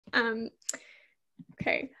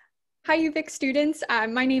Okay. Hi, UVic students.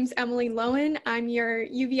 My name's Emily Lowan. I'm your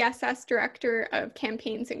UVSS Director of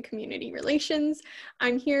Campaigns and Community Relations.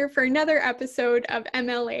 I'm here for another episode of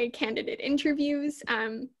MLA candidate interviews.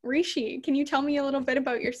 Rishi, can you tell me a little bit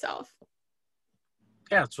about yourself?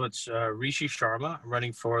 Yeah, so it's Rishi Sharma. I'm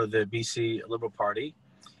running for the BC Liberal Party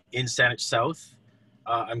in Saanich South.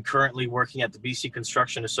 I'm currently working at the BC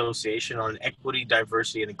Construction Association on an equity,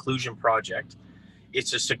 diversity, and inclusion project.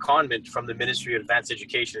 It's a secondment from the Ministry of Advanced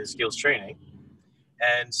Education and Skills Training.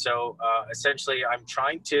 And so essentially, I'm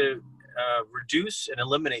trying to reduce and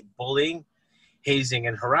eliminate bullying, hazing,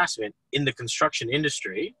 and harassment in the construction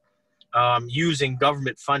industry using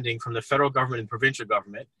government funding from the federal government and provincial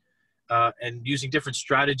government and using different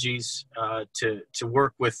strategies to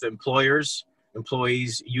work with employers,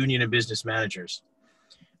 employees, union, and business managers.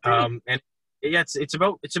 And yeah, it's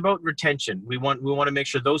about retention. We want to make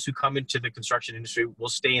sure those who come into the construction industry will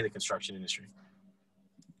stay in the construction industry.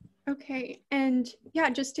 Okay, and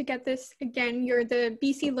yeah, just to get this again, you're the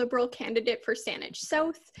BC Liberal candidate for Saanich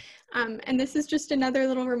South, and this is just another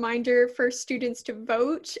little reminder for students to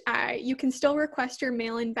vote. You can still request your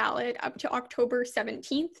mail-in ballot up to October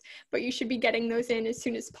 17th, but you should be getting those in as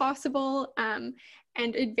soon as possible, and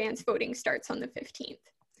advanced voting starts on the 15th.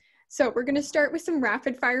 So we're going to start with some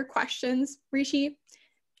rapid fire questions. Rishi,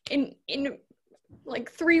 in like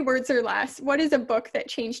 3 words or less, what is a book that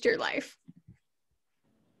changed your life?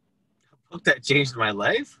 A book that changed my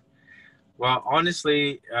life? Well,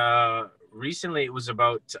 honestly, recently it was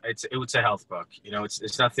a health book. You know, I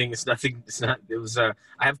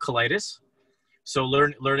have colitis. So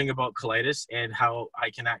learning about colitis and how I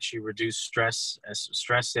can actually reduce stress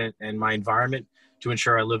and my environment to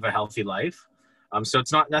ensure I live a healthy life. So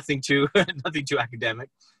it's nothing too academic.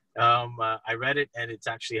 I read it and it's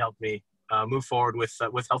actually helped me move forward with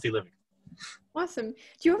healthy living. Awesome. Do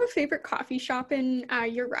you have a favorite coffee shop in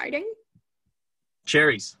your riding?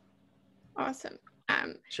 Cherries. Awesome.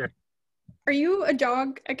 Sure. Are you a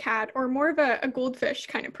dog, a cat, or more of a goldfish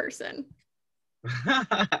kind of person?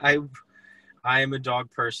 I am a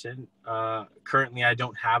dog person. Currently, I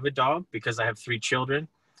don't have a dog because I have 3 children,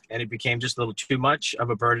 and it became just a little too much of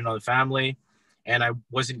a burden on the family. And I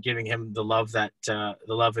wasn't giving him the love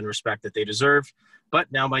and respect that they deserve.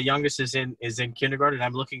 But now my youngest is in kindergarten, and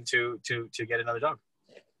I'm looking to get another dog.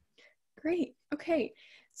 Great. Okay.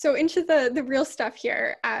 So into the real stuff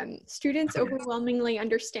here. Students overwhelmingly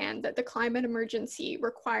understand that the climate emergency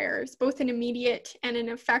requires both an immediate and an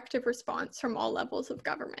effective response from all levels of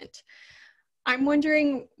government. I'm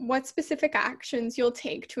wondering what specific actions you'll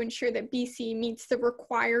take to ensure that BC meets the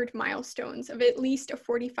required milestones of at least a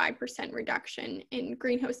 45% reduction in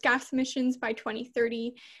greenhouse gas emissions by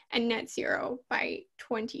 2030 and net zero by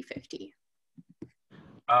 2050.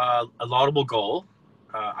 A laudable goal.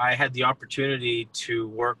 I had the opportunity to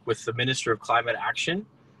work with the Minister of Climate Action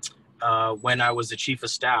when I was the Chief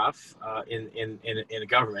of Staff in a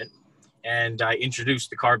government, and I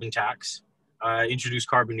introduced the carbon tax, introduced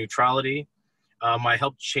carbon neutrality. I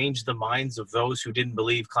helped change the minds of those who didn't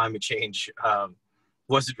believe climate change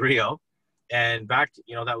wasn't real. And back,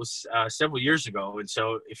 that was several years ago. And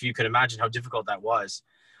so if you can imagine how difficult that was,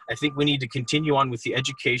 I think we need to continue on with the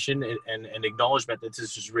education and acknowledgement that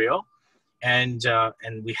this is real. And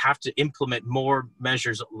we have to implement more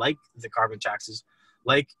measures like the carbon taxes,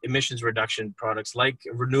 like emissions reduction products, like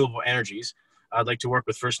renewable energies. I'd like to work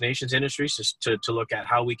with First Nations industries to look at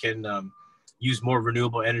how we can use more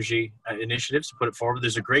renewable energy initiatives to put it forward.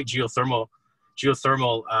 There's a great geothermal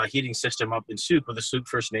heating system up in Souk with the Souk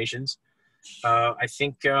First Nations. I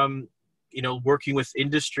think, working with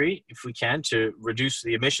industry, if we can, to reduce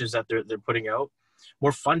the emissions that they're putting out,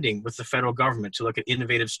 more funding with the federal government to look at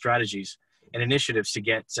innovative strategies and initiatives to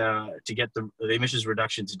get the emissions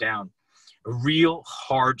reductions down. A real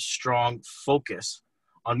hard, strong focus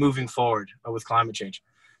on moving forward with climate change.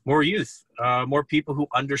 More youth, more people who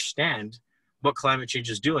understand what climate change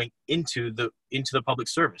is doing into the public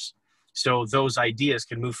service. So those ideas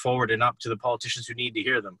can move forward and up to the politicians who need to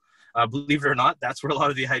hear them. Believe it or not, that's where a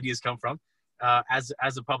lot of the ideas come from. As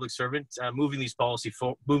a public servant, moving these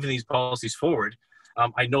policies forward,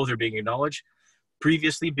 I know they're being acknowledged.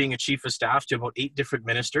 Previously, being a chief of staff to about 8 different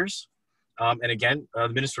ministers, and again, the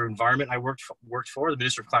Minister of Environment I worked for, the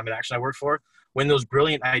Minister of Climate Action I worked for, when those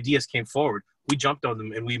brilliant ideas came forward, we jumped on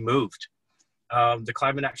them and we moved. The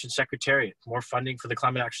Climate Action Secretariat, more funding for the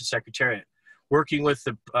Climate Action Secretariat, working with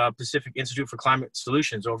the Pacific Institute for Climate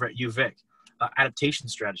Solutions over at UVic, adaptation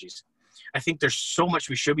strategies. I think there's so much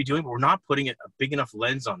we should be doing, but we're not putting a big enough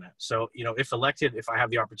lens on that. So, if elected, if I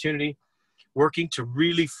have the opportunity, working to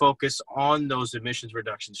really focus on those emissions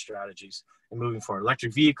reduction strategies and moving forward.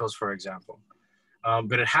 Electric vehicles, for example.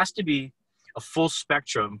 But it has to be a full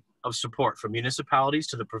spectrum of support from municipalities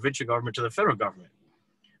to the provincial government to the federal government.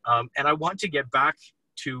 And I want to get back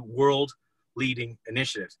to world leading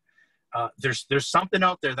initiatives. There's something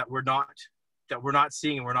out there that we're not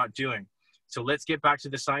seeing and we're not doing. So let's get back to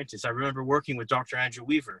the scientists. I remember working with Dr. Andrew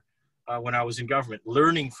Weaver when I was in government,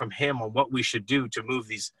 learning from him on what we should do to move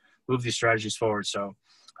these strategies forward. So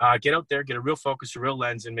get out there, get a real focus, a real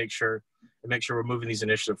lens, and make sure we're moving these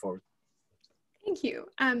initiatives forward. Thank you.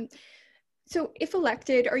 So if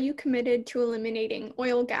elected, are you committed to eliminating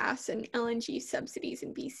oil, gas, and LNG subsidies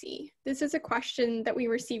in BC? This is a question that we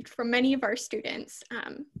received from many of our students.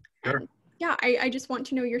 Sure. And yeah, I just want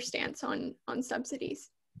to know your stance on subsidies.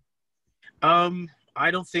 I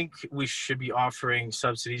don't think we should be offering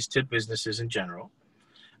subsidies to businesses in general.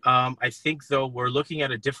 I think, though, we're looking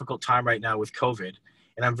at a difficult time right now with COVID,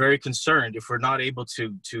 and I'm very concerned if we're not able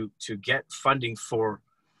to get funding for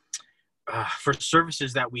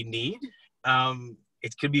services that we need.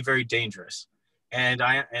 It could be very dangerous. And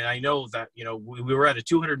I know that, you know, we were at a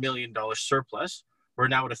 $200 million surplus. We're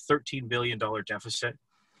now at a $13 billion deficit.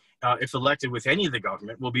 If elected with any of the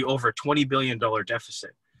government, we'll be over a $20 billion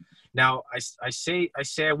deficit. Now, I say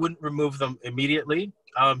I wouldn't remove them immediately.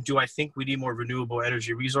 Do I think we need more renewable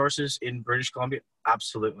energy resources in British Columbia?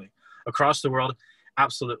 Absolutely. Across the world?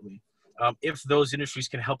 Absolutely. If those industries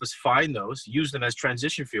can help us find those, use them as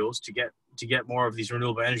transition fuels to get more of these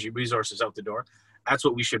renewable energy resources out the door, that's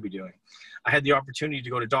what we should be doing. I had the opportunity to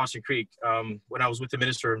go to Dawson Creek when I was with the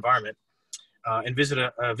Minister of Environment and visit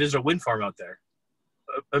a wind farm out there.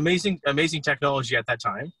 Amazing technology at that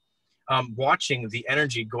time. Watching the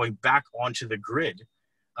energy going back onto the grid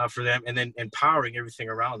for them, and then empowering everything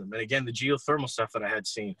around them. And again, the geothermal stuff that I had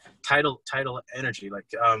seen, tidal energy. Like,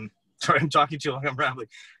 sorry, I'm talking too long. I'm rambling.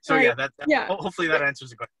 So Sorry. Yeah. Hopefully that answers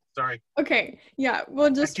the question. Sorry. Okay. Yeah.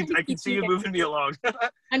 We'll just. I can see you moving me along. I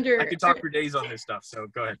can talk for days on this stuff. So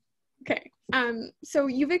go ahead. Okay. So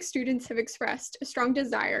UVic students have expressed a strong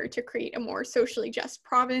desire to create a more socially just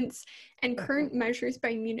province, and current measures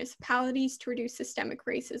by municipalities to reduce systemic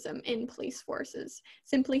racism in police forces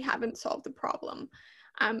simply haven't solved the problem.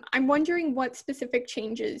 I'm wondering what specific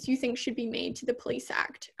changes you think should be made to the Police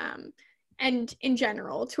Act and in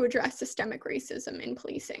general to address systemic racism in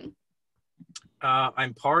policing.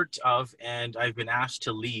 I'm part of, and I've been asked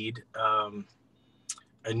to lead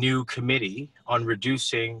a new committee on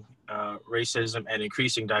reducing racism and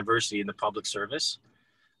increasing diversity in the public service.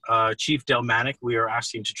 Chief Delmanic, we are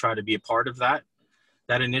asking to try to be a part of that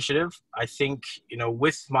initiative. I think, you know,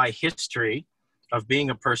 with my history of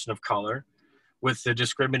being a person of color, with the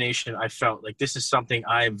discrimination, I felt like this is something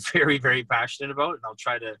I'm very, very passionate about, and I'll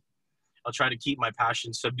try to keep my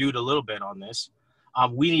passion subdued a little bit on this.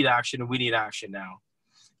 We need action, and we need action now.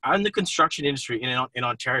 I'm in the construction industry in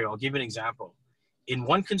Ontario. I'll give you an example. In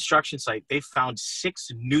one construction site, they found 6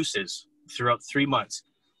 nooses throughout 3 months.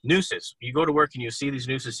 Nooses. You go to work and you see these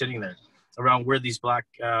nooses sitting there around where these black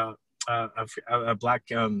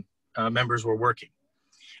members were working.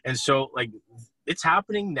 And so, like, it's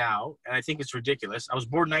happening now, and I think it's ridiculous. I was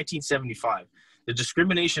born in 1975. The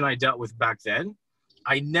discrimination I dealt with back then,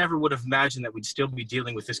 I never would have imagined that we'd still be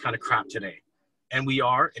dealing with this kind of crap today. And we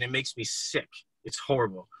are, and it makes me sick. It's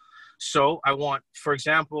horrible. So I want, for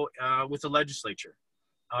example, with the legislature,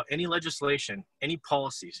 any legislation, any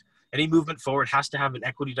policies, any movement forward has to have an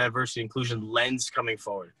equity, diversity, inclusion lens coming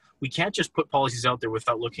forward. We can't just put policies out there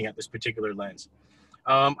without looking at this particular lens.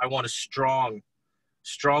 I want a strong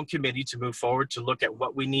committee to move forward to look at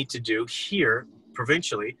what we need to do here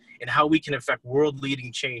provincially and how we can affect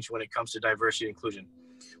world-leading change when it comes to diversity and inclusion.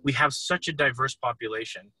 We have such a diverse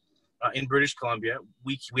population. In British Columbia,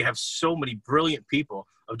 we have so many brilliant people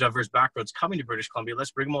of diverse backgrounds coming to British Columbia.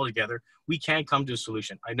 Let's bring them all together. We can come to a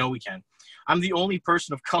solution. I know we can. I'm the only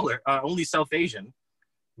person of color, only South Asian,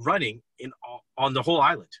 running on the whole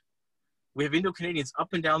island. We have Indo-Canadians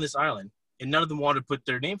up and down this island, and none of them want to put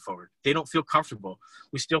their name forward. They don't feel comfortable.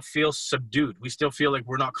 We still feel subdued. We still feel like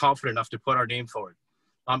we're not confident enough to put our name forward.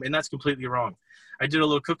 And that's completely wrong. I did a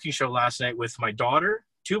little cooking show last night with my daughter,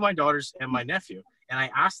 2 of my daughters, and my nephew, and I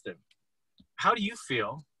asked them, how do you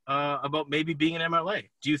feel about maybe being an MLA?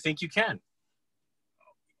 Do you think you can?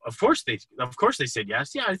 Of course they said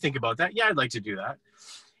yes. Yeah, I think about that. Yeah, I'd like to do that.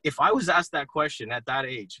 If I was asked that question at that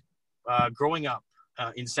age, growing up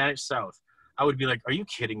in Saanich South, I would be like, are you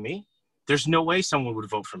kidding me? There's no way someone would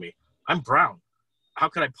vote for me. I'm brown. How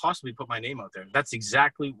could I possibly put my name out there? That's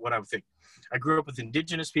exactly what I would think. I grew up with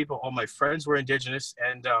Indigenous people. All my friends were Indigenous,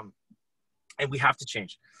 and we have to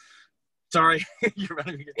change. Sorry, you're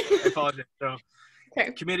running. I apologize. So,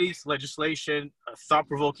 Okay. committees, legislation,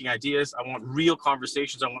 thought-provoking ideas. I want real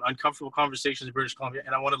conversations. I want uncomfortable conversations in British Columbia,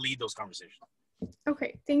 and I want to lead those conversations.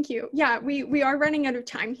 Okay, thank you. Yeah, we are running out of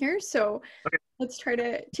time here, so Okay. let's try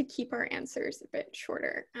to keep our answers a bit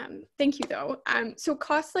shorter. Thank you, though. So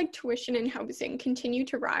costs like tuition and housing continue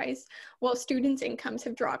to rise, while students' incomes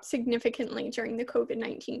have dropped significantly during the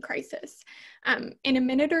COVID-19 crisis. In a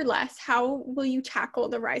minute or less, how will you tackle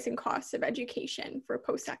the rising costs of education for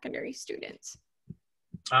post-secondary students?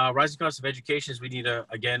 Rising costs of education is we need,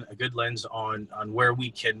 again, a good lens on where we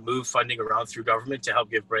can move funding around through government to help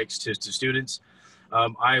give breaks to students.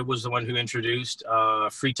 I was the one who introduced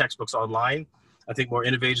free textbooks online. I think more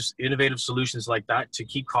innovative solutions like that to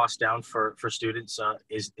keep costs down for students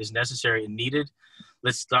is necessary and needed.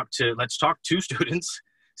 Let's talk to students,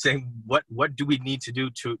 saying what do we need to do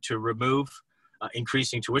to remove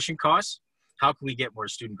increasing tuition costs? How can we get more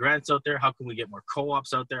student grants out there? How can we get more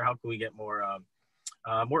co-ops out there? How can we get more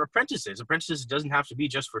apprentices? Apprentices doesn't have to be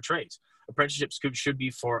just for trades. Apprenticeships should be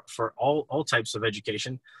for all types of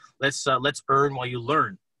education. Let's earn while you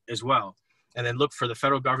learn as well, and then look for the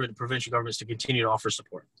federal government and provincial governments to continue to offer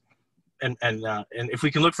support. And if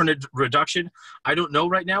we can look for a reduction, I don't know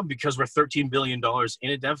right now, because we're $13 billion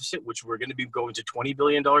in a deficit, which we're going to be going to $20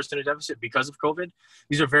 billion in a deficit because of COVID.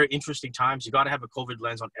 These are very interesting times. You got to have a COVID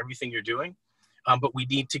lens on everything you're doing, but we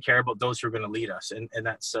need to care about those who are going to lead us, and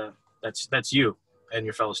that's you and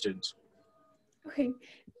your fellow students. Okay,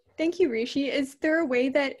 thank you, Rishi. Is there a way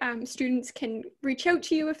that students can reach out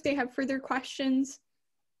to you if they have further questions?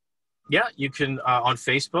 Yeah, you can on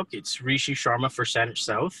Facebook. It's Rishi Sharma for Saanich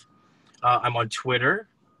South. I'm on Twitter,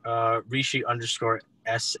 Rishi_SS.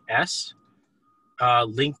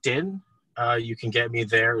 LinkedIn, you can get me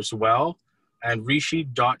there as well. And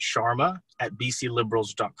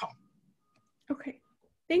rishi.sharma@bcliberals.com. Okay,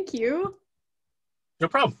 thank you. No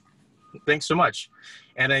problem. Thanks so much.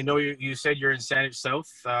 And I know you said you're in Saanich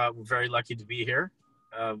South. We're very lucky to be here.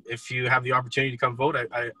 If you have the opportunity to come vote,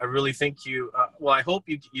 I really think you, I hope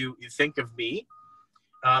you think of me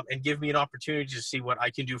and give me an opportunity to see what I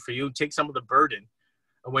can do for you, take some of the burden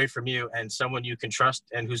away from you, and someone you can trust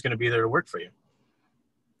and who's going to be there to work for you.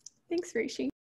 Thanks, Rishi.